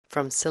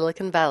From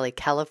Silicon Valley,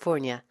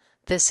 California,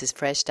 this is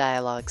Fresh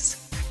Dialogues.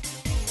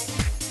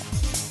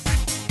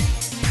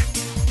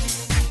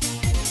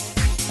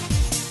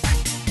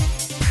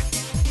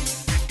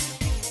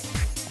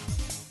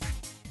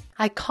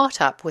 I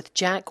caught up with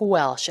Jack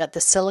Welch at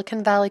the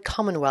Silicon Valley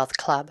Commonwealth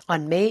Club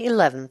on May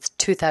 11th,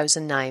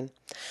 2009.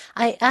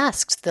 I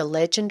asked the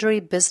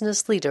legendary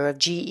business leader of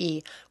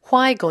GE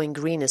why going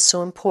green is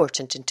so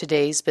important in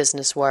today's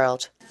business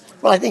world.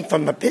 Well, I think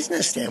from a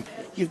business standpoint,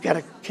 you've got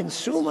a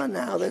consumer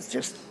now that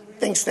just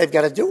thinks they've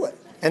got to do it,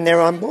 and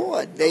they're on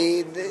board.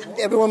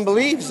 Everyone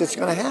believes it's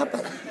going to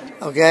happen,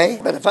 okay?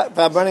 But if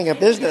I'm running a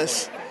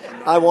business,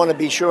 I want to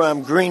be sure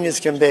I'm green as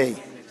can be.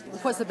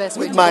 What's the best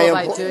way to go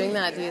about doing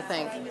that, do you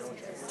think?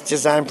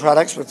 Design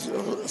products with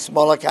a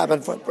smaller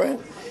carbon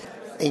footprint,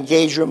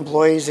 engage your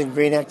employees in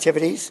green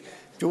activities,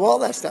 do all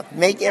that stuff.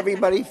 Make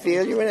everybody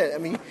feel you're in it. I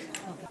mean,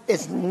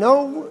 there's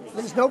no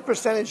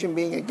percentage in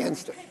being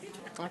against it.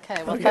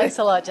 Okay, well, thanks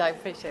a lot, Jack.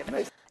 Appreciate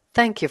it.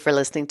 Thank you for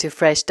listening to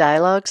Fresh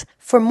Dialogues.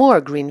 For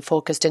more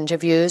green-focused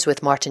interviews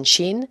with Martin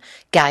Sheen,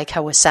 Guy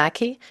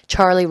Kawasaki,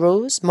 Charlie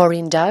Rose,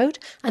 Maureen Dowd,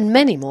 and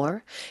many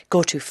more,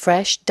 go to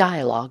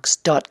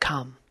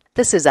freshdialogues.com.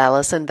 This is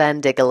Alison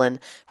van Diggelen,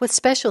 with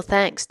special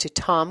thanks to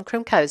Tom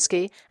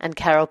Kromkowski and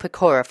Carol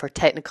Pecora for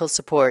technical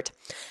support,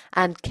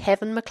 and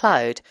Kevin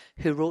MacLeod,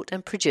 who wrote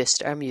and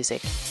produced our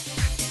music.